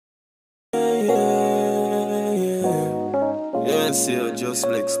I see you Just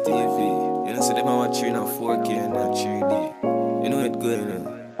Flex TV. You know, see them watch you in a 4K and a 3D. You know it good, you know.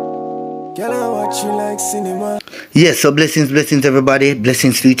 Can I watch you like cinema? Yes, so blessings everybody,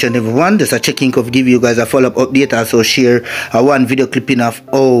 blessings to each and everyone. Just a checking of give you guys a follow-up update. Also share one video clipping of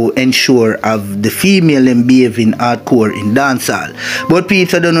how ensure of the female and behaving hardcore in dancehall. But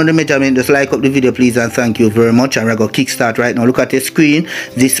peeps, I don't know the measurement, just like up the video please and thank you very much. And we're going to kickstart right now. Look at the screen.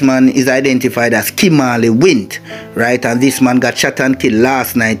 This man is identified as Kimali Wint, right? And this man got shot and killed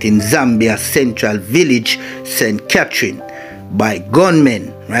last night in Zambia Central Village, St. Catherine, by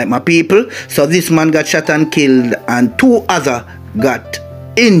gunmen, right, my people? So this man got shot and killed and two other got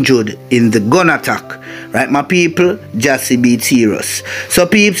injured in the gun attack, right, my people? Just be serious. So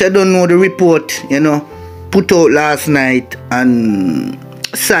peeps, I don't know the report, you know, put out last night on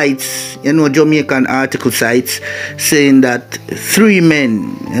sites, you know, Jamaican article sites, saying that 3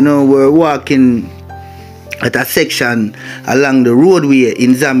 men, you know, were walking at a section along the roadway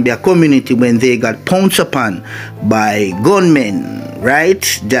in Zambia community when they got pounced upon by gunmen, right?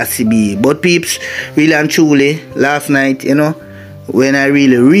 Just be. But peeps, really and truly, last night, you know, when I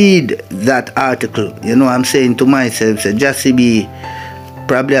really read that article, you know, I'm saying to myself, so just be,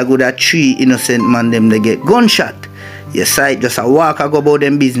 probably I go that 3 innocent man them they get gunshot. Yes, I just a walk I go about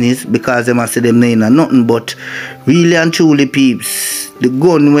them business because them I say them ain't nothing but really and truly peeps, the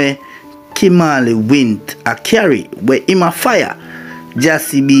gun where Kimali Wint a carry where him a fire,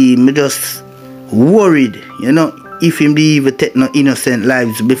 just be me just worried, you know, if him even take no innocent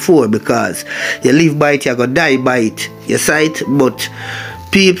lives before, because you live by it, you go die by it. Yes, right? But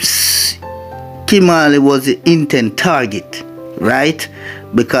peeps, Kimali was the intent target, right?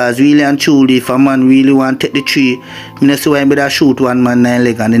 Because really and truly, if a man really want to take the tree, I don't see why he better shoot one man 9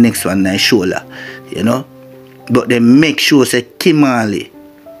 leg and the next one 9 shoulder, you know. But they make sure say Kimali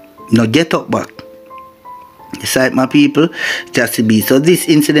no get up back. Yes, right, my people, just to be. So this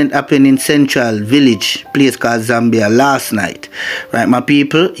incident happened in Central Village, place called Zambia last night, right, my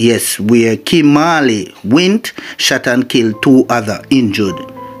people? Yes, where Kimali Wint shot and killed 2 other injured,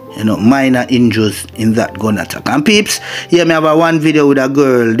 you know, minor injuries in that gun attack. And peeps, here me have a one video with a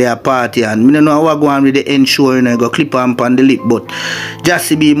girl, their party, and me don't know how I go on with the ensure, you know, go clip on the lip, but just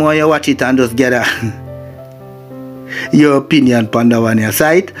to be more, you watch it and just get a your opinion on that one your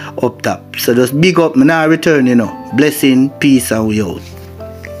side up top. So just big up, me now return, you know. Blessing, peace, and we out.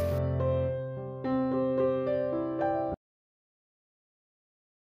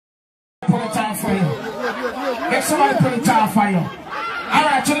 Put it on for you. Make somebody put it on for you.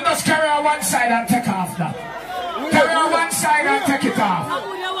 Alright, so just carry on one side and take off that. Carry on one side and take it off.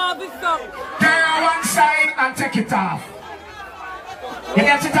 Carry on one side and take it off. You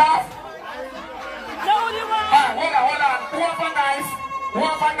get it off? Alright, hold on. Who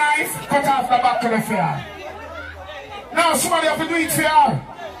have a knife, cut off the back of the fair. Now somebody have to do it fair.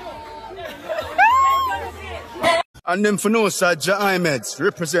 And them for no side, Ahmeds,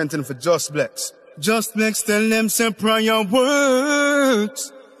 representing for Just Flex. Just Flex tell them say prayer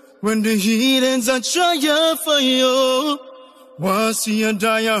works. When the heathens are trying for you, once you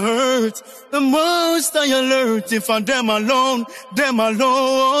die you hurt, the most I alert. If I'm them alone, them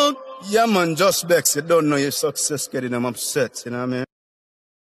alone. Yeah man, Just Flex, you don't know your success getting them upset, you know what I mean?